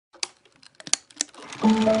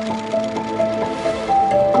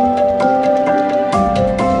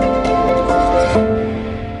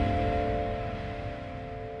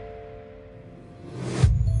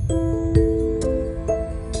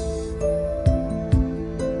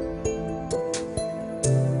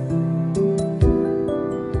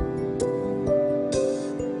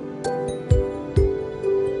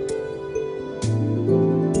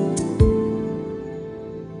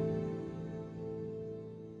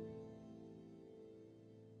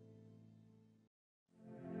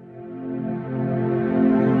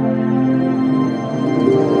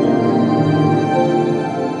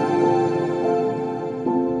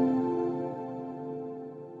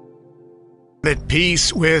At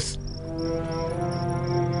peace with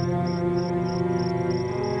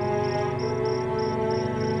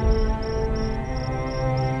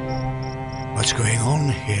what's going on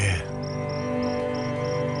here?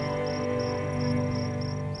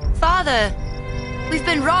 Father, we've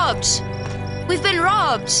been robbed. We've been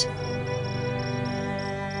robbed.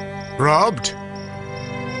 Robbed?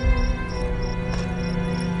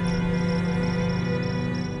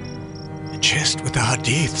 The chest with the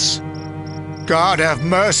hadiths. God have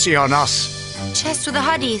mercy on us. Chest with the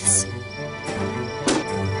hadiths.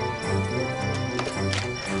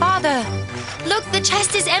 Father, look, the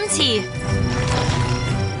chest is empty.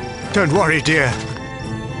 Don't worry, dear.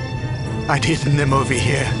 I'd hidden them over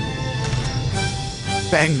here.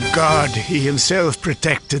 Thank God he himself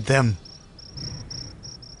protected them.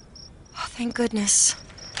 Oh, thank goodness.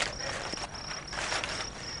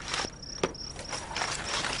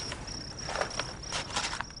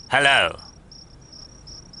 Hello.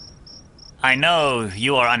 I know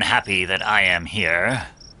you are unhappy that I am here,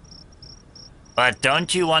 but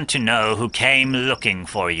don't you want to know who came looking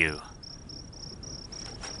for you?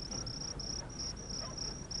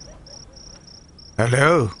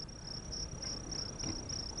 Hello?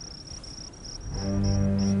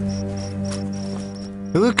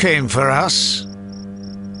 Who came for us?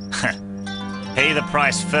 Pay the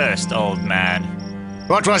price first, old man.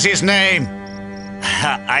 What was his name?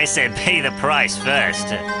 I said pay the price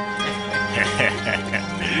first.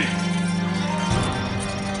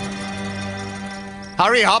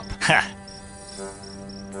 Hurry up!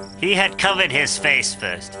 He had covered his face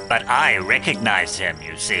first, but I recognized him,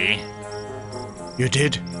 you see. You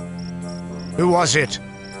did? Who was it?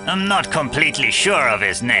 I'm not completely sure of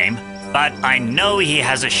his name, but I know he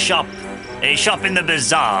has a shop in the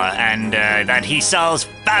bazaar, and that he sells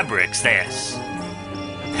fabrics there.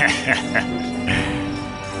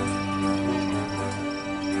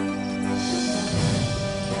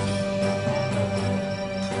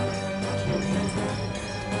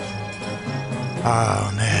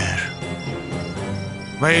 Oh, Nair.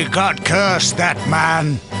 May God curse that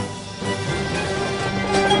man.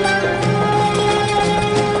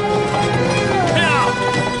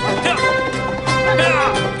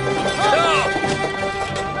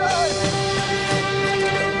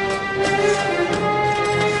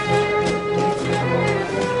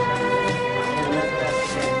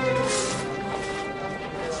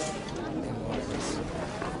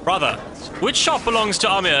 Brother, which shop belongs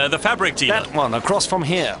to Amir, the fabric dealer? That one, across from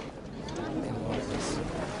here.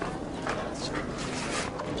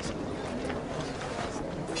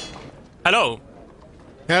 Hello.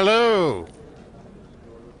 Hello.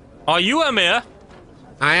 Are you Amir?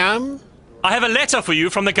 I am? I have a letter for you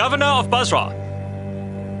from the governor of Basra.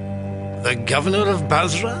 The governor of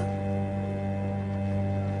Basra?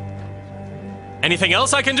 Anything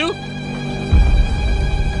else I can do?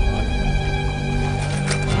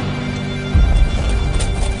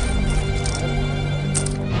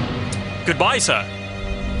 Goodbye, sir.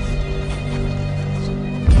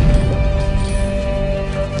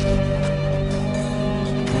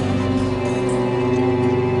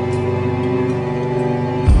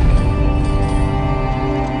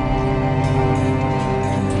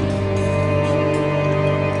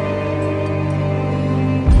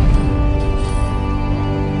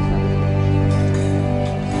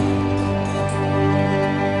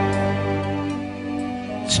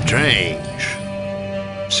 Strange.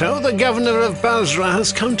 So the governor of Basra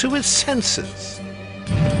has come to his senses.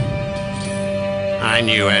 I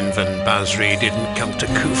knew Envan Basri didn't come to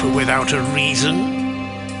Kufa without a reason.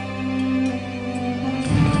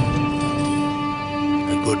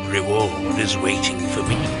 A good reward is waiting for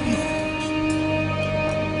me.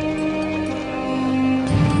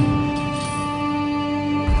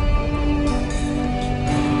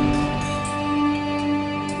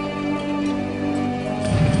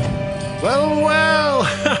 Well, well!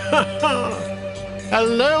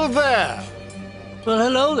 Hello there! Well,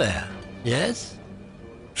 hello there. Yes?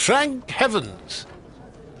 Thank heavens!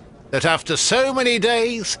 that after so many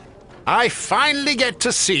days, I finally get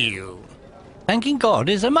to see you. Thanking God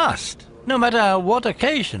is a must, no matter what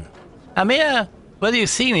occasion. I'm here, whether you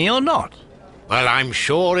see me or not. Well, I'm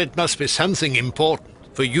sure it must be something important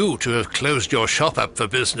for you to have closed your shop up for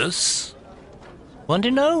business. Want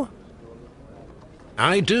to know?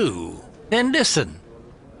 I do. Then listen.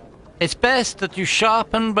 It's best that you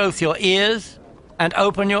sharpen both your ears and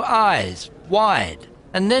open your eyes wide,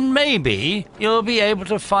 and then maybe you'll be able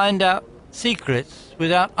to find out secrets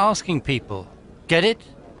without asking people. Get it?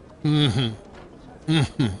 Mm-hmm.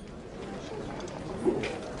 Mm-hmm.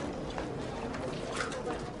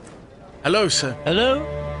 Hello, sir. Hello?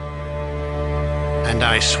 And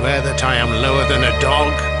I swear that I am lower than a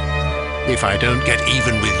dog if I don't get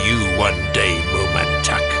even with you one day,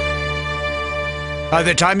 Momantak. By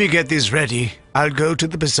the time you get this ready, I'll go to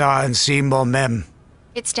the bazaar and see more mem.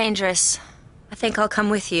 It's dangerous. I think I'll come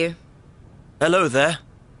with you. Hello there.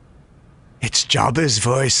 It's Jabir's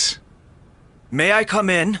voice. May I come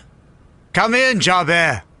in? Come in,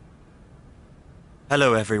 Jabir.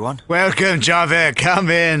 Hello, everyone. Welcome, Jabir. Come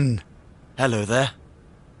in. Hello there.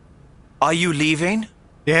 Are you leaving?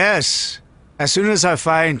 Yes. As soon as I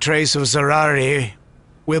find trace of Zarari,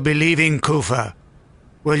 we'll be leaving Kufa.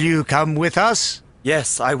 Will you come with us?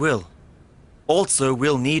 Yes, I will. Also,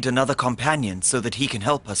 we'll need another companion so that he can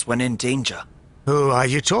help us when in danger. Who are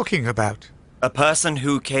you talking about? A person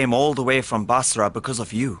who came all the way from Basra because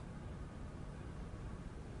of you.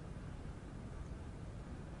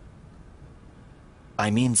 I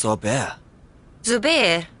mean Jabir.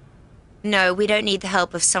 Jabir? No, we don't need the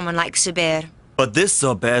help of someone like Jabir. But this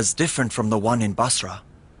Jabir's different from the one in Basra.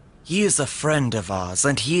 He is a friend of ours,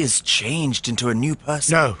 and he is changed into a new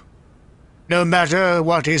person. No. No matter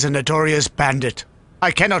what is a notorious bandit,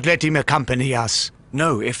 I cannot let him accompany us.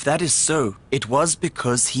 No, if that is so, it was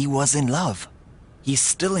because he was in love. He's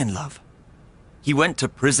still in love. He went to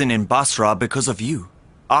prison in Basra because of you.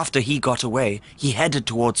 After he got away, he headed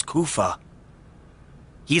towards Kufa.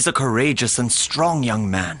 He's a courageous and strong young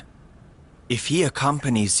man. If he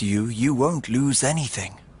accompanies you, you won't lose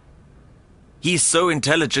anything. He's so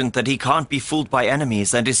intelligent that he can't be fooled by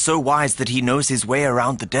enemies and is so wise that he knows his way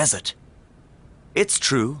around the desert. It's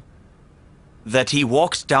true that he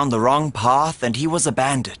walked down the wrong path and he was a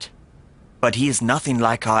bandit. But he is nothing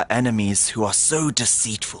like our enemies who are so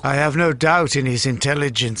deceitful. I have no doubt in his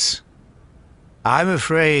intelligence. I'm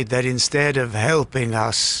afraid that instead of helping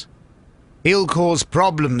us, he'll cause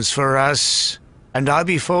problems for us, and I'll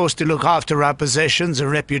be forced to look after our possessions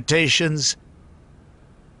and reputations.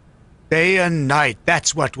 Day and night,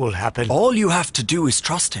 that's what will happen. All you have to do is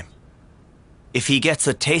trust him. If he gets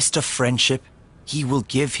a taste of friendship, he will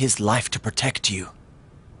give his life to protect you.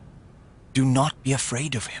 Do not be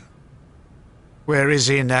afraid of him. Where is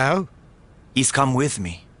he now? He's come with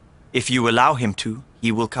me. If you allow him to,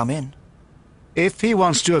 he will come in. If he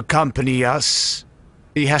wants to accompany us,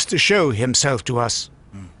 he has to show himself to us.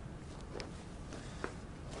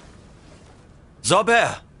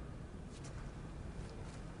 Jabir!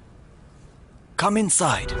 Come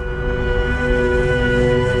inside.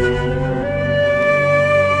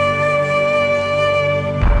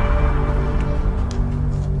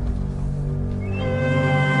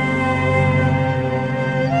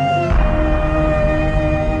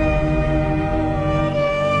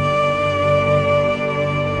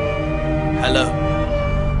 Hello.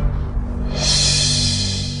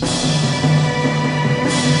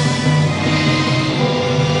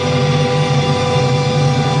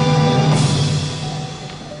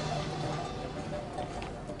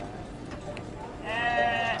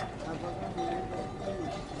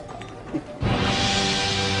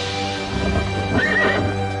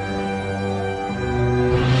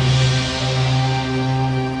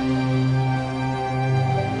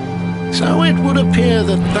 So it would appear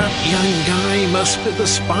that young guy must be the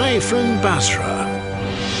spy from Basra.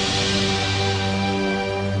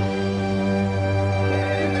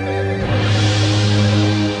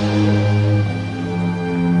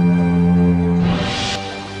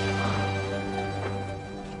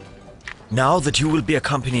 Now that you will be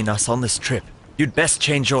accompanying us on this trip, you'd best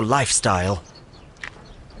change your lifestyle.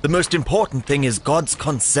 The most important thing is God's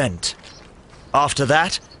consent. After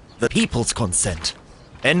that, the people's consent.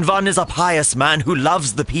 Envan is a pious man who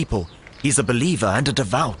loves the people. He's a believer and a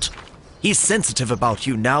devout. He's sensitive about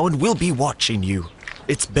you now and will be watching you.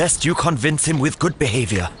 It's best you convince him with good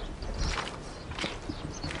behavior.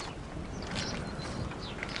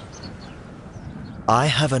 I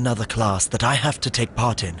have another class that I have to take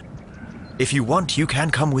part in. If you want, you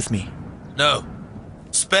can come with me. No.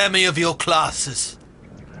 Spare me of your classes.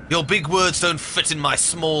 Your big words don't fit in my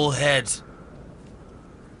small head.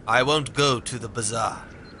 I won't go to the bazaar.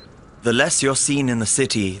 The less you're seen in the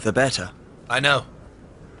city, the better. I know.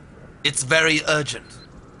 It's very urgent.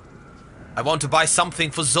 I want to buy something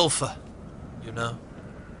for Zulfa, you know.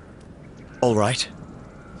 All right.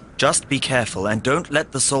 Just be careful and don't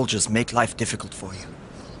let the soldiers make life difficult for you.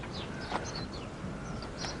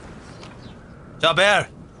 Jabir!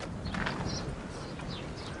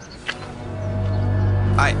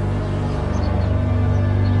 I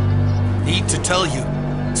need to tell you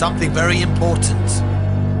something very important.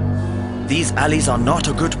 These alleys are not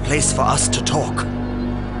a good place for us to talk.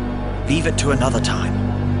 Leave it to another time.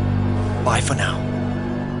 Bye for now.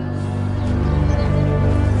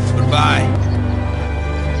 Goodbye.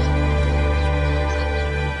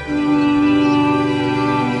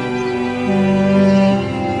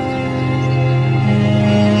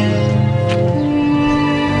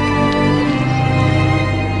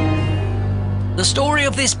 The story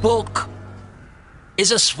of this book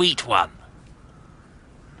is a sweet one.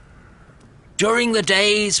 During the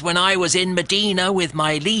days when I was in Medina with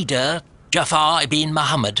my leader, Ja'far ibn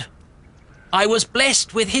Muhammad, I was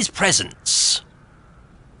blessed with his presence.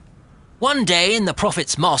 One day in the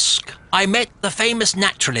Prophet's mosque, I met the famous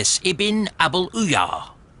naturalist Ibn Hayyan,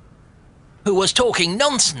 who was talking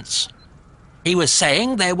nonsense. He was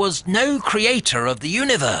saying there was no creator of the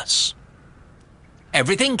universe.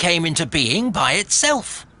 Everything came into being by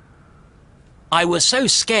itself. I was so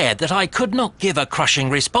scared that I could not give a crushing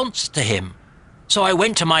response to him, so I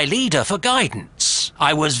went to my leader for guidance.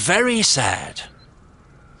 I was very sad,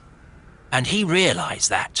 and he realized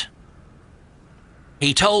that.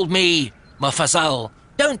 He told me, Mufazzal,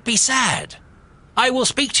 don't be sad. I will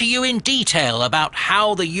speak to you in detail about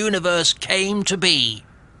how the universe came to be.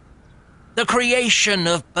 The creation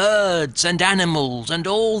of birds and animals and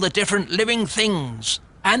all the different living things,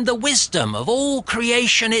 and the wisdom of all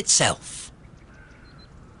creation itself.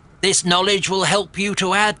 This knowledge will help you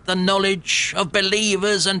to add the knowledge of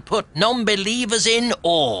believers and put non-believers in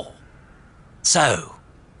awe. So,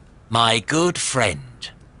 my good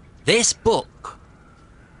friend, this book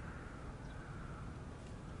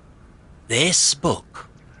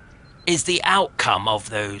is the outcome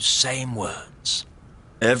of those same words.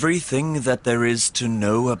 Everything that there is to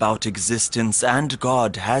know about existence and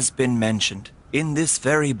God has been mentioned in this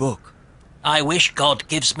very book. I wish God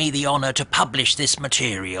gives me the honor to publish this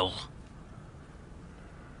material.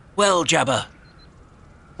 Well, Jabir,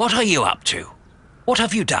 what are you up to? What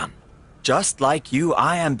have you done? Just like you,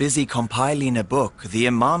 I am busy compiling a book. The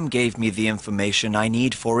Imam gave me the information I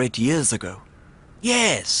need for it years ago.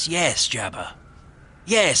 Yes, Jabir.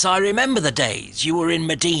 Yes, I remember the days you were in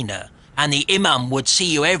Medina, and the Imam would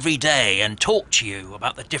see you every day and talk to you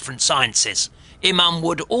about the different sciences. Imam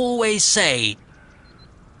would always say,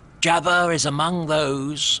 Jabir is among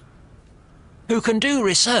those who can do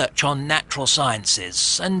research on natural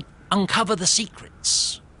sciences and uncover the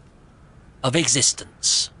secrets of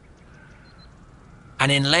existence.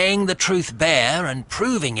 And in laying the truth bare and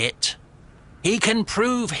proving it, he can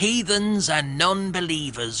prove heathens and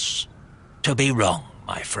non-believers to be wrong,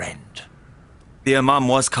 my friend. The Imam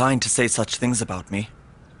was kind to say such things about me.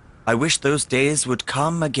 I wish those days would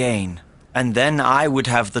come again, and then I would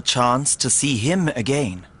have the chance to see him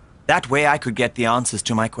again. That way I could get the answers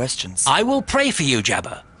to my questions. I will pray for you,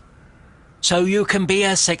 Jabir, so you can be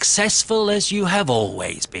as successful as you have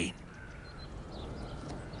always been.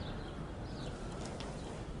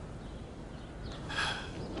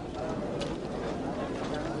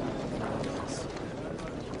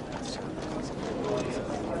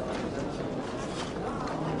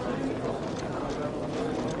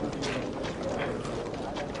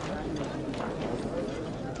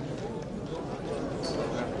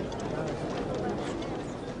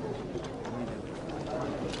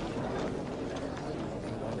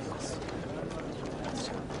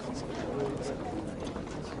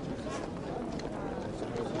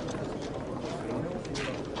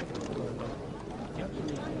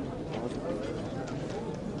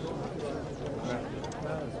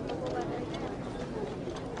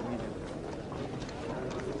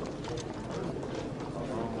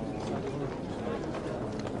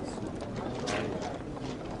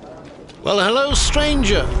 Well, hello,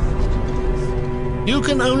 stranger. You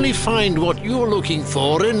can only find what you're looking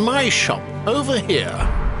for in my shop over here.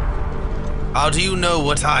 How do you know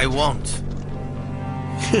what I want?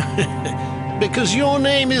 Because your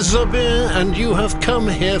name is Jabir and you have come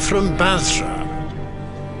here from Basra.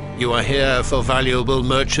 You are here for valuable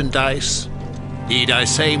merchandise. Need I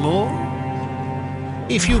say more?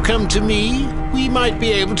 If you come to me, we might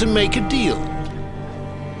be able to make a deal.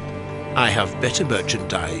 I have better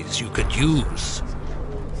merchandise you could use.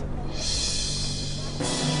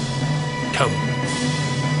 home.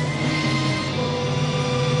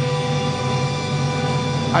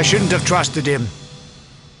 I shouldn't have trusted him.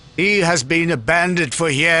 He has been abandoned for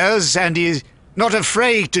years, and he's not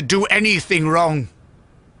afraid to do anything wrong.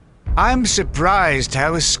 I'm surprised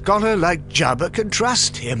how a scholar like Jabir can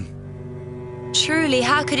trust him. Truly,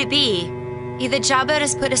 how could it be? Either Jabir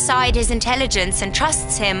has put aside his intelligence and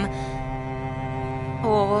trusts him,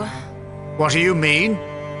 or... What do you mean?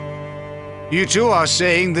 You two are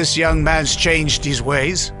saying this young man's changed his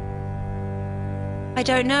ways? I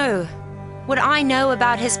don't know. What I know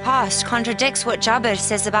about his past contradicts what Jabir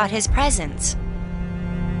says about his present.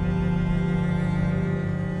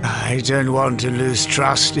 I don't want to lose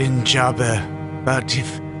trust in Jabir, but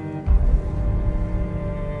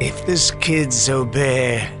if this kid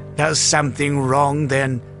Jabir does something wrong,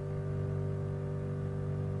 then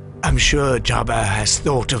I'm sure Jabir has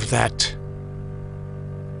thought of that.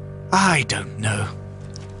 I don't know.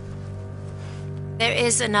 There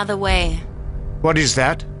is another way. What is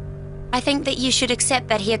that? I think that you should accept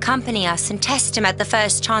that he accompany us and test him at the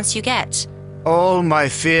first chance you get. All my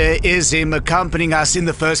fear is him accompanying us in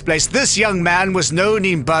the first place. This young man was known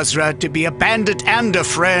in Basra to be a bandit and a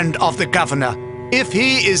friend of the governor. If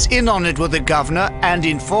he is in on it with the governor and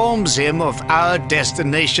informs him of our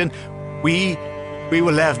destination, we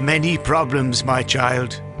will have many problems, my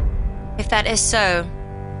child. If that is so,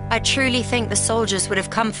 I truly think the soldiers would have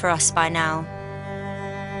come for us by now.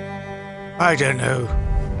 I don't know.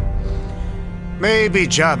 Maybe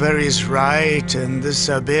Jabir is right, and the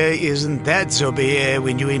Jabir isn't that Jabir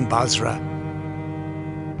when you're in Basra.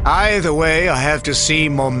 Either way, I have to see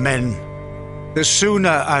more men. The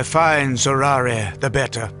sooner I find Zorare, the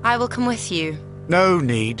better. I will come with you. No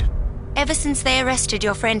need. Ever since they arrested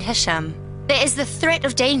your friend Hisham, there is the threat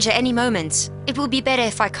of danger any moment. It will be better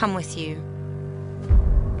if I come with you.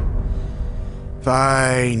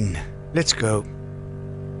 Fine. Let's go.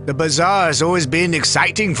 The bazaar has always been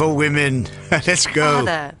exciting for women. Let's go.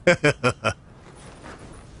 Father.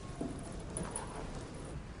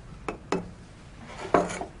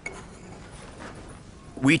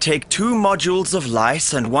 We take 2 modules of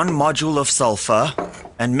lice and 1 module of sulfur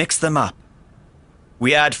and mix them up.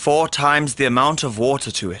 We add 4 times the amount of water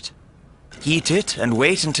to it. Heat it and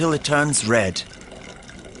wait until it turns red.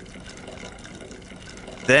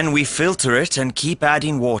 Then we filter it and keep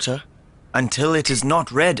adding water until it is not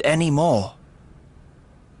red anymore.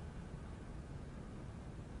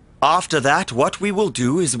 After that, what we will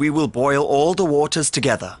do is we will boil all the waters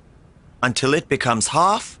together until it becomes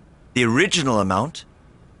half the original amount,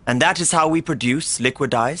 and that is how we produce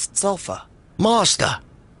liquidized sulfur. Master,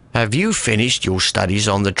 have you finished your studies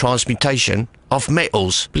on the transmutation of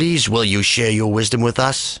metals? Please, will you share your wisdom with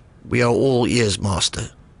us? We are all ears,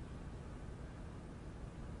 Master.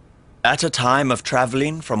 At a time of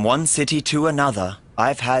traveling from one city to another,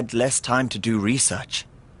 I've had less time to do research.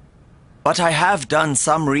 But I have done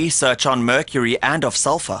some research on mercury and of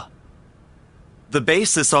sulfur. The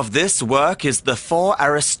basis of this work is the 4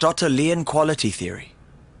 Aristotelian quality theory.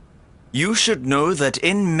 You should know that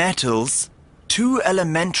in metals, 2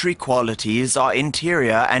 elementary qualities are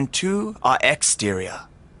interior and 2 are exterior.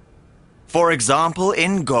 For example,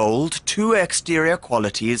 in gold, 2 exterior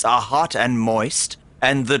qualities are hot and moist,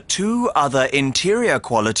 and the 2 other interior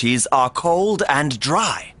qualities are cold and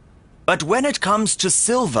dry. But when it comes to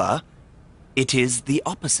silver, it is the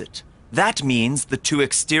opposite. That means the 2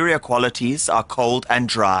 exterior qualities are cold and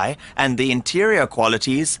dry, and the interior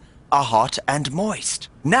qualities are hot and moist.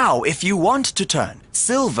 Now, if you want to turn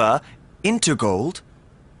silver into gold,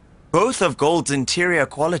 both of gold's interior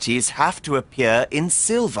qualities have to appear in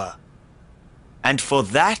silver. And for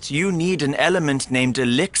that, you need an element named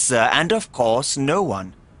elixir, and of course, no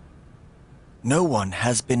one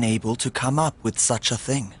has been able to come up with such a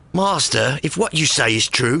thing. Master, if what you say is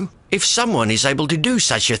true, if someone is able to do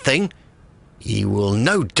such a thing, he will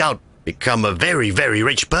no doubt become a very, very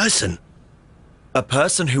rich person. A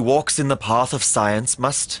person who walks in the path of science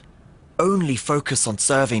must only focus on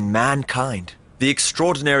serving mankind. The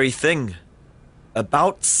extraordinary thing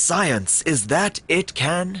about science is that it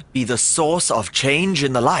can be the source of change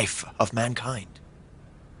in the life of mankind.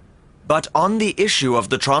 But on the issue of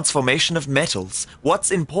the transformation of metals,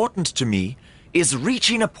 what's important to me is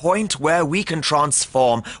reaching a point where we can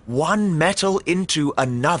transform one metal into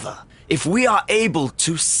another. If we are able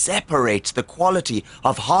to separate the quality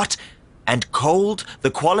of hot and cold,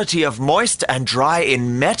 the quality of moist and dry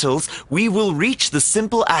in metals, we will reach the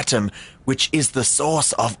simple atom, which is the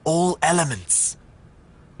source of all elements.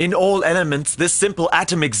 In all elements, this simple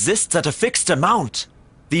atom exists at a fixed amount.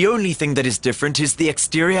 The only thing that is different is the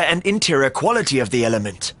exterior and interior quality of the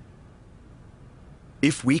element.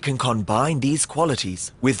 If we can combine these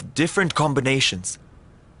qualities with different combinations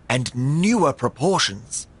and newer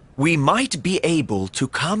proportions, we might be able to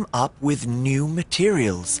come up with new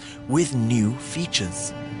materials with new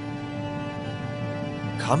features.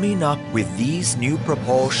 Coming up with these new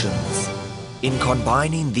proportions in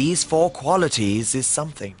combining these 4 qualities is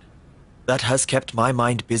something that has kept my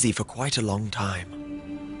mind busy for quite a long time.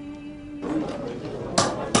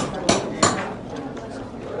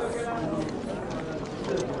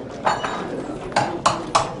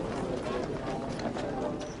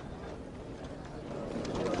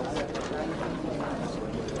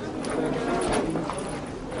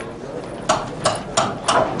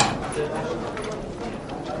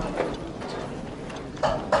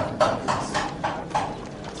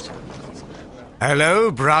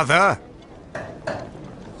 Hello, brother.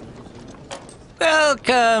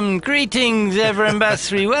 Welcome. Greetings, Everin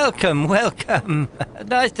Basri. Welcome, welcome.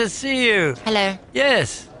 Nice to see you. Hello.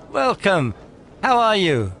 Yes, welcome. How are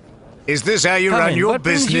you? Is this how you Come run in. your What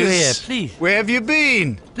brings business? you here, please? Where have you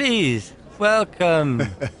been? Please, welcome.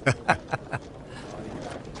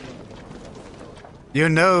 You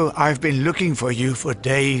know, I've been looking for you for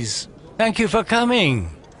days. Thank you for coming.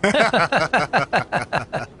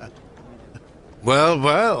 Well,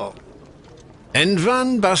 well.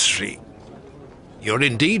 Envan Basri. You're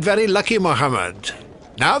indeed very lucky, Muhammad.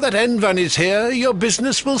 Now that Envan is here, your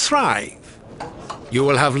business will thrive. You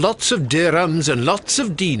will have lots of dirhams and lots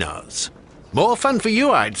of dinars. More fun for you,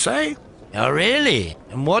 I'd say. Oh, really?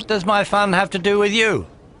 And what does my fun have to do with you?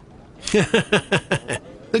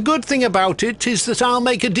 The good thing about it is that I'll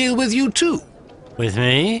make a deal with you too. With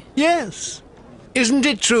me? Yes. Isn't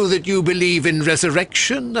it true that you believe in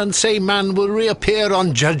resurrection and say man will reappear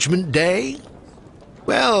on Judgment Day?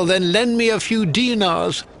 Well, then lend me a few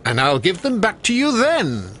dinars and I'll give them back to you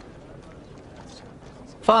then.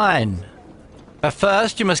 Fine. But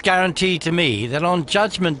first you must guarantee to me that on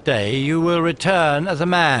Judgment Day you will return as a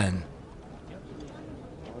man.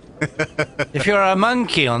 If you're a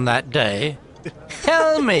monkey on that day,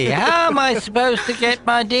 tell me, how am I supposed to get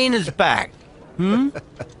my dinars back?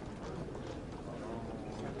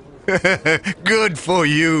 Good for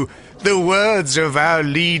you. The words of our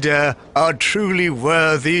leader are truly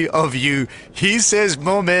worthy of you. He says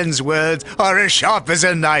more men's words are as sharp as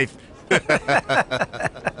a knife.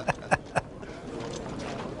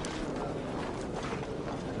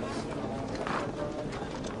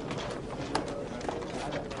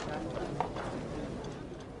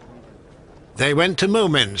 They went to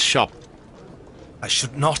Momen's shop. I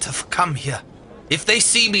should not have come here. If they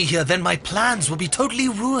see me here, then my plans will be totally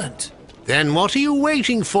ruined. Then what are you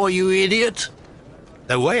waiting for, you idiot?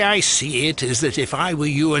 The way I see it is that if I were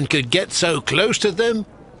you and could get so close to them,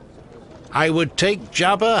 I would take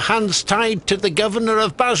Jabir hands tied to the governor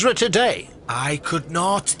of Basra today. I could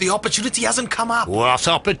not. The opportunity hasn't come up. What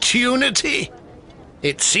opportunity?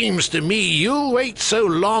 It seems to me you'll wait so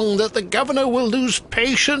long that the governor will lose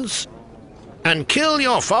patience and kill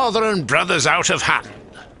your father and brothers out of hand.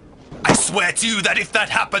 I swear to you that if that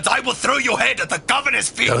happens, I will throw your head at the governor's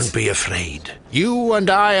feet. Don't be afraid. You and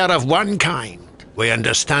I are of one kind. We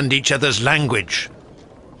understand each other's language.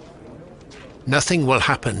 Nothing will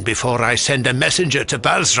happen before I send a messenger to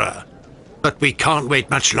Basra. But we can't wait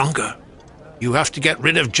much longer. You have to get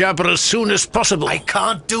rid of Jabir as soon as possible. I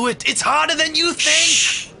can't do it. It's harder than you think.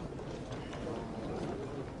 Shh.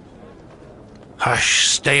 Hush,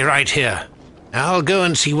 stay right here. I'll go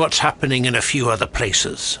and see what's happening in a few other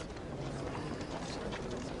places.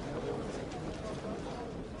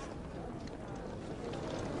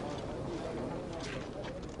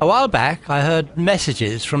 A while back, I heard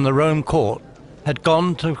messages from the Rome court had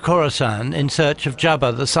gone to Khorasan in search of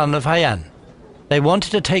Jabir, the son of Hayyān. They wanted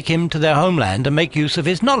to take him to their homeland and make use of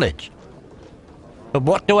his knowledge. But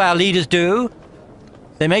what do our leaders do?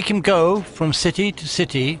 They make him go from city to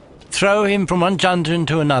city, throw him from one dungeon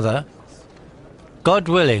to another. God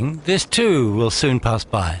willing, this too will soon pass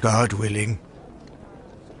by. God willing.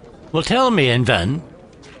 Well, tell me, Envan,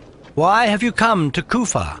 why have you come to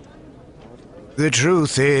Kufa? The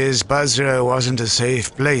truth is, Basra wasn't a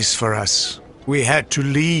safe place for us. We had to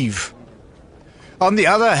leave. On the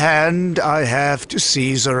other hand, I have to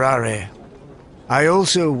see Zurare. I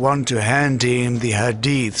also want to hand him the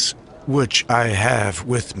hadiths, which I have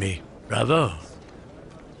with me. Bravo.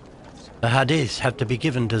 The hadiths have to be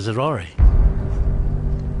given to Zurare.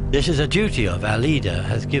 This is a duty of our leader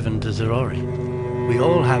has given to Zurare. We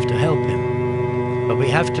all have to help him, but we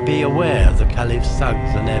have to be aware of the Caliph's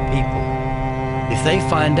thugs and their people. If they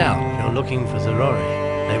find out you're looking for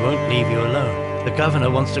Zurare, they won't leave you alone. The governor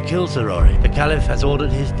wants to kill Zurare. The Caliph has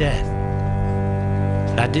ordered his death.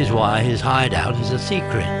 That is why his hideout is a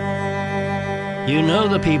secret. You know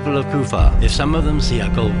the people of Kufa, if some of them see a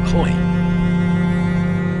gold coin.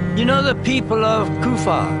 You know the people of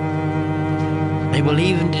Kufa. They will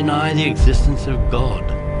even deny the existence of God,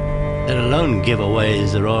 let alone give away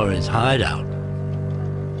Zoroastri's hideout.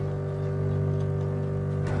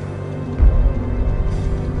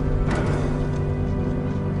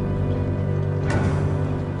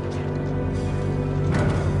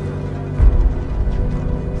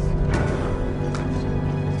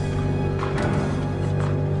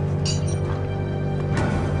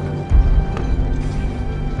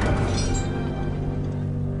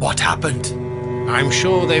 What happened? I'm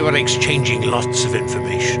sure they were exchanging lots of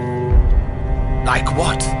information. Like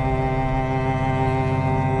what?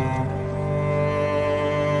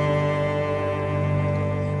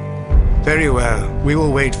 Very well. We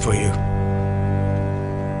will wait for you.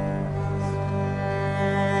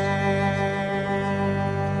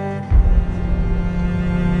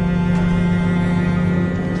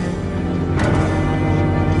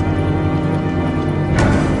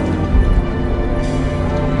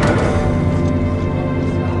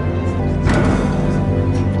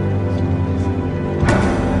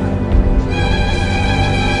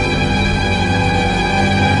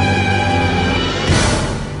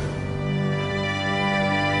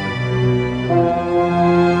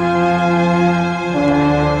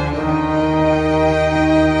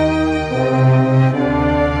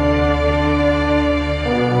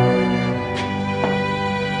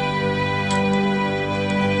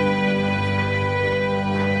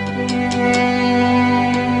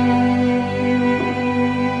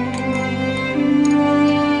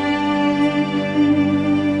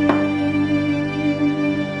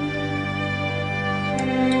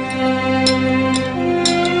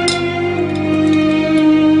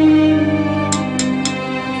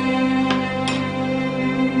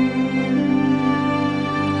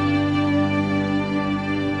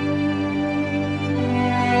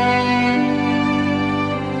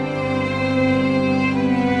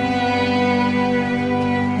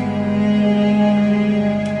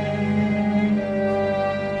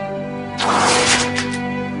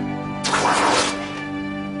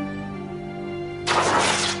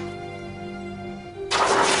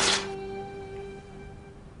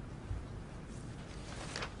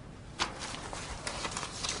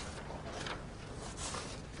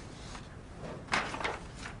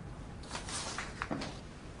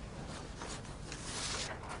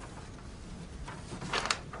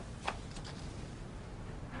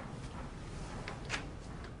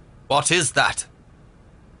 What is that?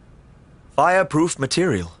 Fireproof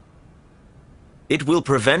material. It will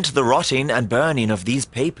prevent the rotting and burning of these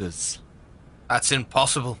papers. That's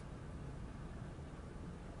impossible.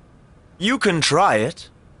 You can try it.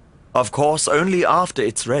 Of course, only after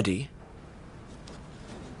it's ready.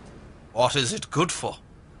 What is it good for?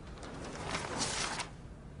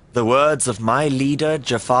 The words of my leader,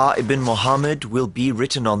 Jafar ibn Muhammad, will be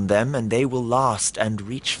written on them, and they will last and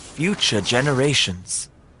reach future generations.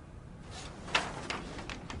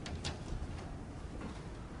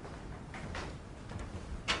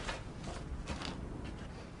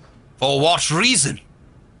 For what reason?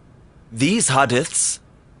 These hadiths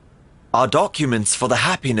are documents for the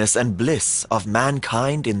happiness and bliss of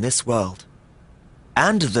mankind in this world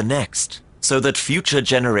and the next, so that future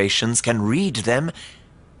generations can read them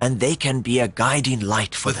and they can be a guiding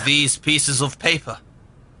light for them. With these pieces of paper?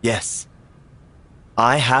 Yes.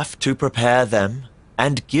 I have to prepare them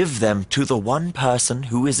and give them to the one person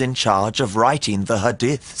who is in charge of writing the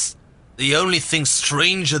hadiths. The only thing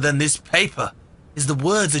stranger than this paper is the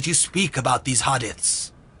words that you speak about these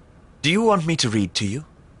hadiths. Do you want me to read to you?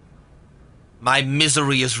 My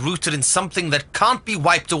misery is rooted in something that can't be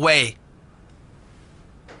wiped away.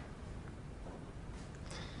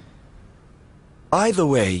 Either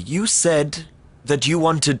way, you said that you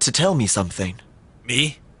wanted to tell me something.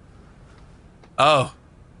 Me? Oh.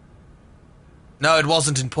 No, it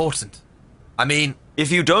wasn't important. I mean...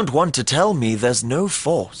 If you don't want to tell me, there's no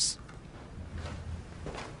force.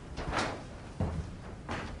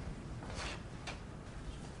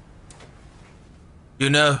 You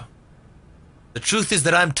know, the truth is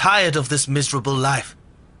that I'm tired of this miserable life.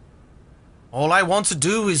 All I want to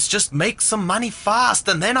do is just make some money fast,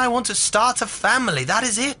 and then I want to start a family. That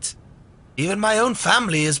is it. Even my own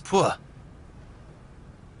family is poor.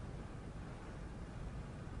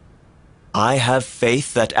 I have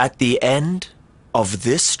faith that at the end of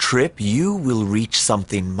this trip, you will reach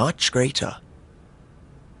something much greater.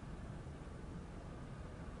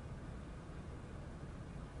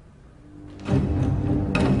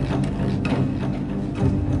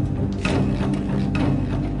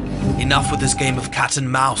 Enough with this game of cat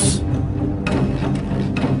and mouse.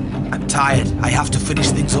 I'm tired. I have to finish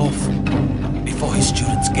things off before his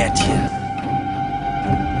students get here.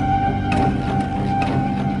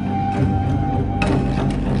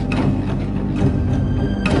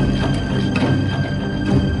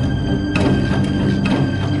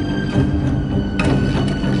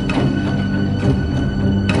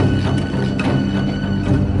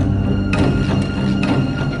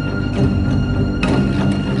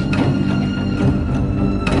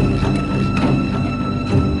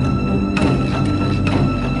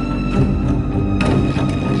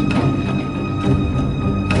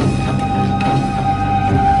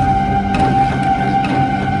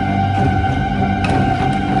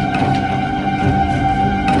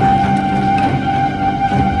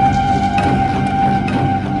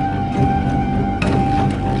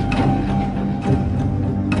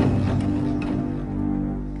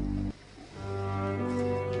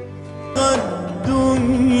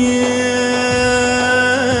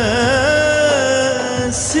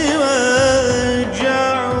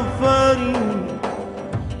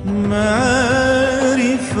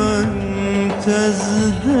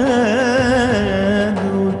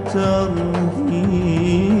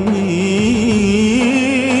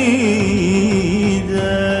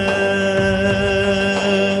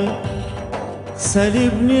 سل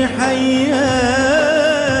ابن حيان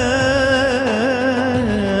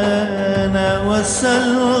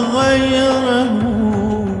وسل غيره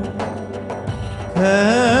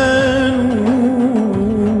كانوا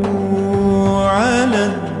على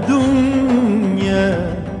الدنيا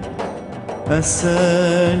أسى